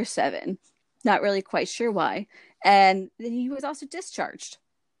the other 7. Not really quite sure why. And then he was also discharged.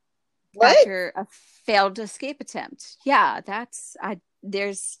 What? After a failed escape attempt. Yeah,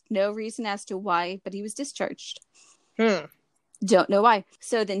 there's no reason as to why, but he was discharged. Don't know why.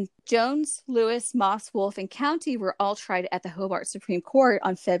 So then Jones, Lewis, Moss, Wolfe, and County were all tried at the Hobart Supreme Court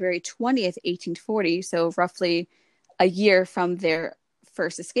on February 20th, 1840. So roughly a year from their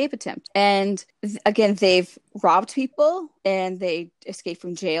first escape attempt. And again, they've robbed people and they escaped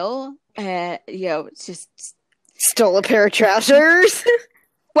from jail. Just stole a pair of trousers.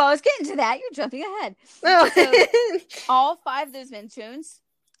 Well, I was getting to that. You're jumping ahead. Oh. So, all 5 of those men, Jones,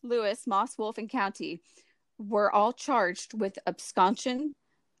 Lewis, Moss, Wolfe, and County, were all charged with absconsion,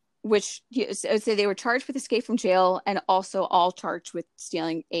 which so they were charged with escape from jail and also all charged with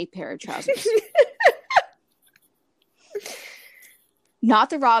stealing a pair of trousers.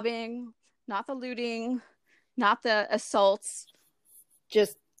 Not the robbing, not the looting, not the assaults.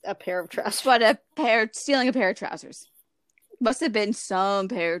 Just a pair of trousers. But stealing a pair of trousers. Must have been some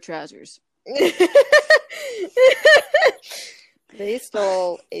pair of trousers. They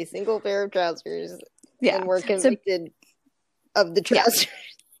stole a single pair of trousers and were convicted of the trousers.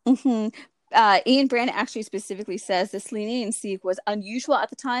 Yeah. Mm-hmm. Ian Brand actually specifically says this leniency was unusual at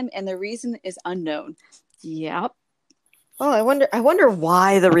the time and the reason is unknown. Yep. Oh, I wonder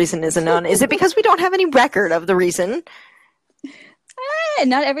why the reason is unknown. Is it because we don't have any record of the reason?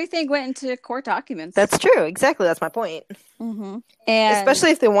 Not everything went into court documents. That's true. Exactly. That's my point. Mm-hmm. And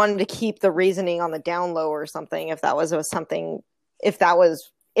especially if they wanted to keep the reasoning on the down low or something. If it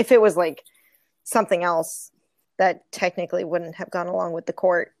was like something else that technically wouldn't have gone along with the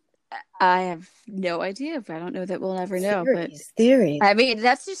court. I have no idea, but I don't know that we'll ever know. Theories. I mean,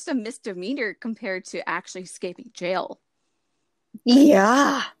 that's just a misdemeanor compared to actually escaping jail.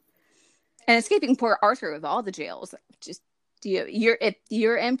 Yeah. And escaping Port Arthur with all the jails. Just you're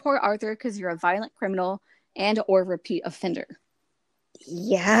in Port Arthur because you're a violent criminal and or repeat offender.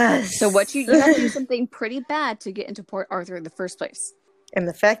 Yes. So what you have to do something pretty bad to get into Port Arthur in the first place. And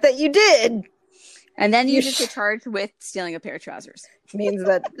the fact that you did. And then you just get charged with stealing a pair of trousers. Means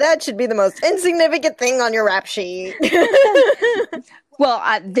that should be the most insignificant thing on your rap sheet.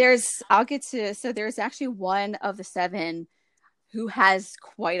 Well, there's actually one of the 7 who has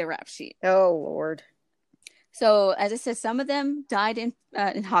quite a rap sheet. Oh, Lord. So, as I said, some of them died in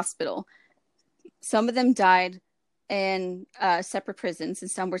hospital. Some of them died in separate prisons,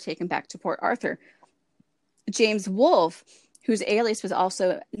 and some were taken back to Port Arthur. James Wolfe, whose alias was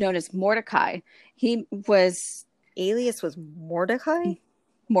also known as Mordecai, alias was Mordecai?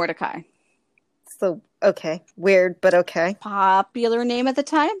 Mordecai. So, okay. Weird, but okay. Popular name at the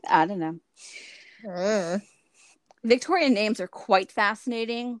time? I don't know. Victorian names are quite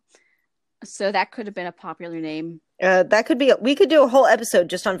fascinating. So that could have been a popular name. That could be. We could do a whole episode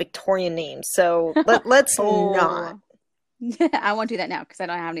just on Victorian names. So let's not. I won't do that now because I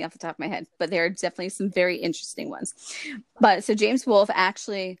don't have any off the top of my head. But there are definitely some very interesting ones. But so James Wolfe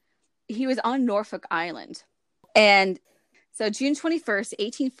actually, he was on Norfolk Island. And so June 21st,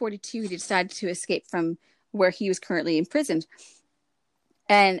 1842, he decided to escape from where he was currently imprisoned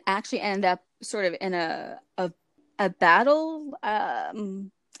and actually ended up sort of in a battle.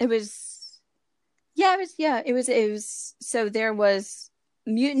 It was so there was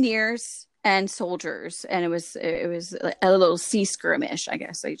mutineers and soldiers, and it was a little sea skirmish, I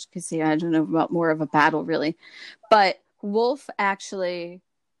guess you could say. I don't know about more of a battle really, but Wolfe actually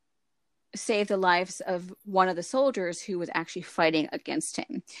saved the lives of one of the soldiers who was actually fighting against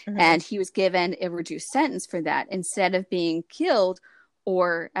him. Mm-hmm. And he was given a reduced sentence for that. Instead of being killed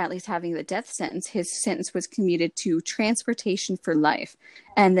or at least having the death sentence, his sentence was commuted to transportation for life.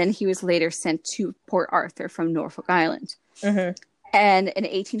 And then he was later sent to Port Arthur from Norfolk Island. Mm-hmm. And in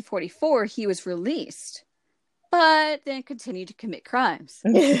 1844, he was released, but then continued to commit crimes.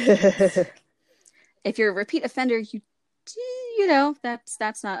 If you're a repeat offender, you know, that's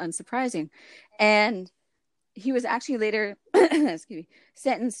not unsurprising. And he was actually later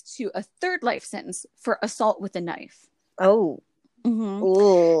sentenced to a third life sentence for assault with a knife. Oh. Mm-hmm.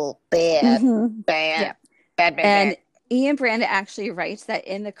 Ooh, bad. Mm-hmm. Bad. Yeah. Bad. Ian Brand actually writes that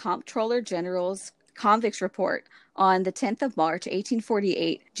in the Comptroller General's convicts report on the 10th of March,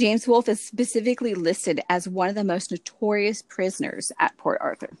 1848, James Wolfe is specifically listed as one of the most notorious prisoners at Port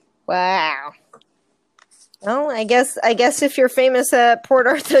Arthur. Wow. Well, I guess if you're famous at Port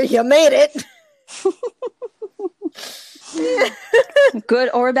Arthur, you made it. Good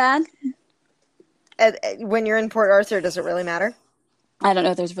or bad? When you're in Port Arthur, does it really matter? I don't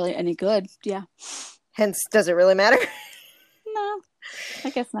know if there's really any good. Yeah. Hence, does it really matter? No, I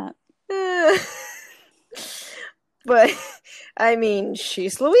guess not. But, I mean,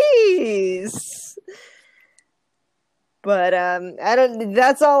 she's Louise. But,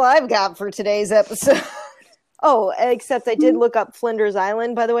 that's all I've got for today's episode. Oh, except I did look up Flinders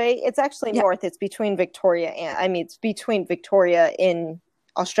Island, by the way. It's actually north. It's between Victoria it's between Victoria in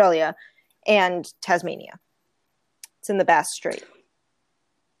Australia and Tasmania. It's in the Bass Strait.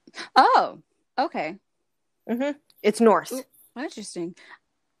 Oh, okay. Mm-hmm. It's north. Ooh, interesting.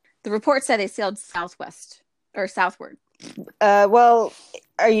 The report said they sailed southwest or southward. Well,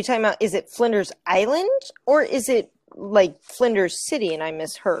 are you talking about, is it Flinders Island or is it like Flinders City and I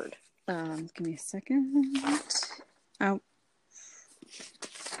misheard? Give me a second. Oh.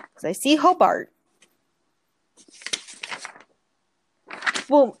 Because I see Hobart.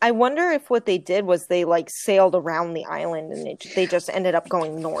 Well, I wonder if what they did was they like sailed around the island and they just ended up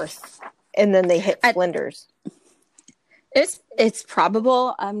going north, and then they hit Flinders. It's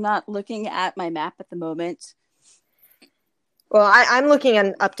probable. I'm not looking at my map at the moment. Well, I'm looking at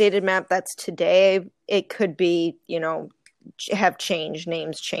an updated map that's today. It could be, you know, have changed,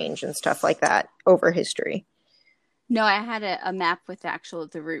 names change and stuff like that over history. No, I had a map with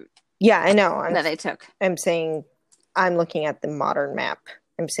the route. Yeah, I know. That they took. I'm saying I'm looking at the modern map.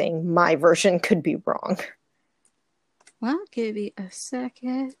 I'm saying my version could be wrong. Well, give me a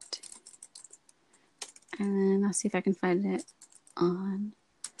second. And then I'll see if I can find it online.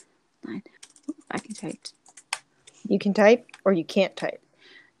 I can type. You can type or you can't type?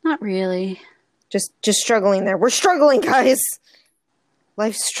 Not really. Just struggling there. We're struggling, guys.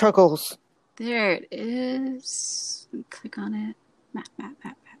 Life struggles. There it is. Click on it. Map.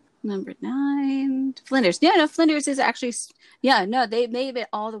 Number 9. Flinders. Yeah, no, Flinders is actually... Yeah, no, they made it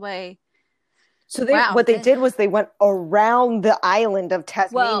all the way. So what they did was they went around the island of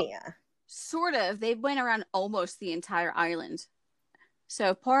Tasmania. Well, sort of. They went around almost the entire island.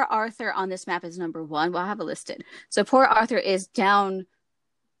 So Port Arthur on this map is number 1. Well, I have it listed. So Port Arthur is down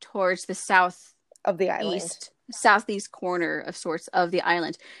towards the south of the island. Southeast corner of sorts of the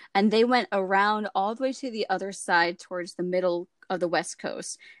island. And they went around all the way to the other side towards the middle of the west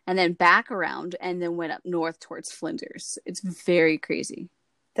coast and then back around and then went up north towards Flinders. It's very crazy.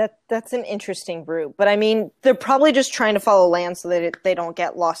 That's an interesting route. But I mean, they're probably just trying to follow land so that they don't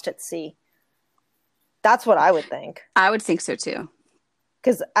get lost at sea. That's what I would think. I would think so too.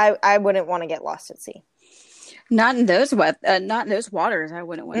 Because I wouldn't want to get lost at sea. Not in those waters. I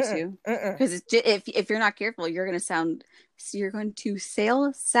wouldn't want to, because if you're not careful, you're going to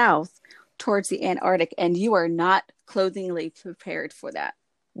sail south towards the Antarctic, and you are not clothingly prepared for that.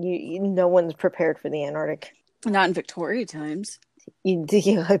 No one's prepared for the Antarctic. Not in Victoria times.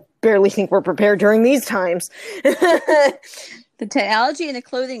 I barely think we're prepared during these times. The technology and the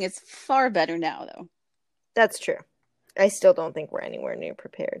clothing is far better now, though. That's true. I still don't think we're anywhere near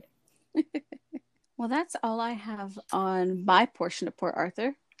prepared. Well, that's all I have on my portion of Port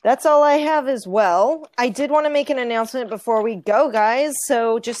Arthur. That's all I have as well. I did want to make an announcement before we go, guys.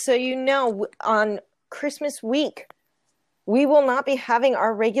 So just so you know, on Christmas week, we will not be having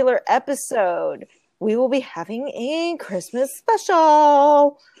our regular episode. We will be having a Christmas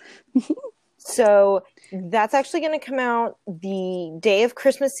special. So that's actually going to come out the day of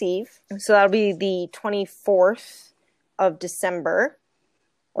Christmas Eve. So that'll be the 24th of December.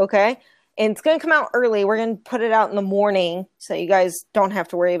 Okay. And it's going to come out early. We're going to put it out in the morning so you guys don't have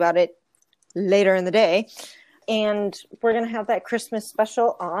to worry about it later in the day. And we're going to have that Christmas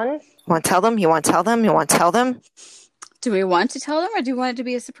special on. You want to tell them? You want to tell them? You want to tell them? Do we want to tell them or do we want it to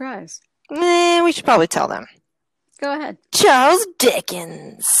be a surprise? We should probably tell them. Go ahead. Charles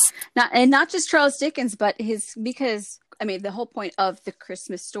Dickens. Not just Charles Dickens, but because the whole point of the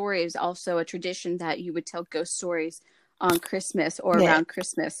Christmas story is also a tradition that you would tell ghost stories on Christmas or around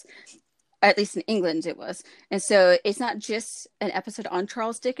Christmas. At least in England it was. And so it's not just an episode on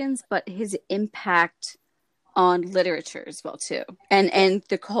Charles Dickens, but his impact on literature as well too. And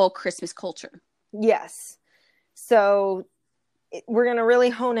the whole Christmas culture. Yes. So we're going to really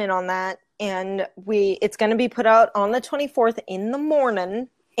hone in on that. And it's going to be put out on the 24th in the morning.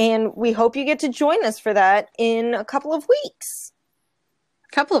 And we hope you get to join us for that in a couple of weeks.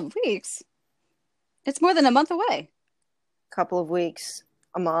 Couple of weeks? It's more than a month away. Couple of weeks,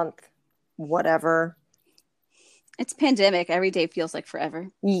 a month, whatever. It's pandemic. Every day feels like forever.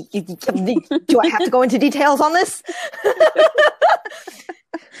 Do I have to go into details on this?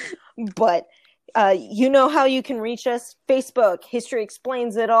 But you know how you can reach us. Facebook, History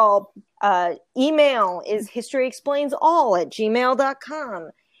Explains It All. Email is historyexplainsall@gmail.com.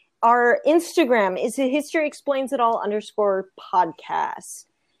 Our Instagram is historyexplainsital_podcast.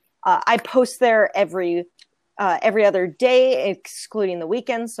 I post there every other day, excluding the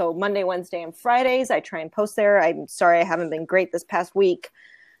weekends. So Monday, Wednesday, and Fridays, I try and post there. I'm sorry I haven't been great this past week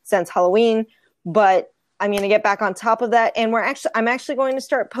since Halloween, but I'm going to get back on top of that. And I'm actually going to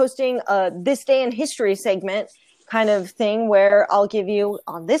start posting a This Day in History segment kind of thing where I'll give you,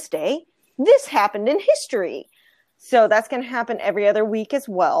 on this day, this happened in history. So that's going to happen every other week as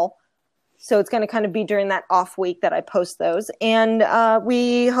well. So it's going to kind of be during that off week that I post those. And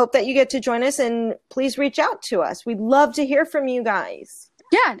we hope that you get to join us, and please reach out to us. We'd love to hear from you guys.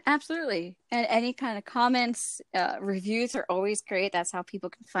 Yeah, absolutely. And any kind of comments, reviews are always great. That's how people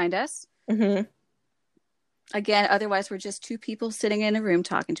can find us. Mm-hmm. Again, otherwise we're just two people sitting in a room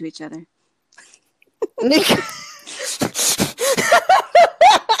talking to each other.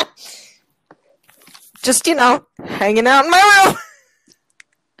 Just, hanging out in my room.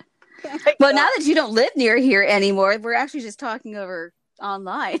 Well, now that you don't live near here anymore, we're actually just talking over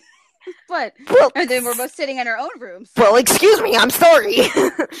online. And then we're both sitting in our own rooms. Well, excuse me, I'm sorry.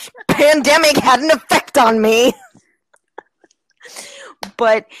 Pandemic had an effect on me.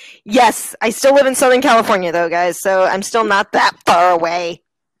 But yes, I still live in Southern California though, guys, so I'm still not that far away.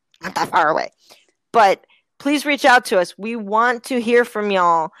 Not that far away. But please reach out to us. We want to hear from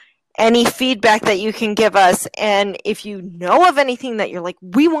y'all. Any feedback that you can give us. And if you know of anything that you're like,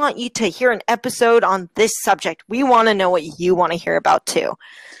 we want you to hear an episode on this subject. We want to know what you want to hear about too.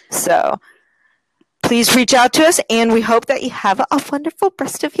 So please reach out to us, and we hope that you have a wonderful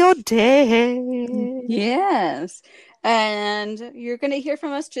rest of your day. Yes. And you're going to hear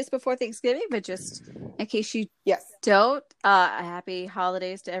from us just before Thanksgiving, but just in case you don't, happy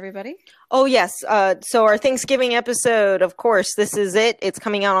holidays to everybody. Oh, yes. So our Thanksgiving episode, of course, this is it. It's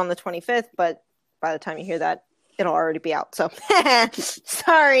coming out on the 25th, but by the time you hear that, it'll already be out. So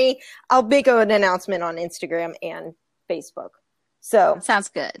sorry. I'll make an announcement on Instagram and Facebook. So sounds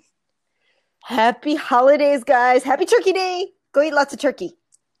good. Happy holidays, guys. Happy Turkey Day. Go eat lots of turkey.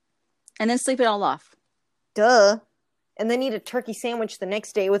 And then sleep it all off. Duh. And then eat a turkey sandwich the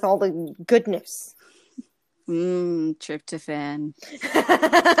next day with all the goodness. Tryptophan.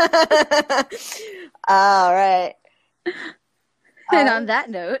 All right. And on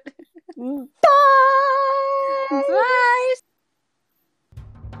that note, bye. Bye.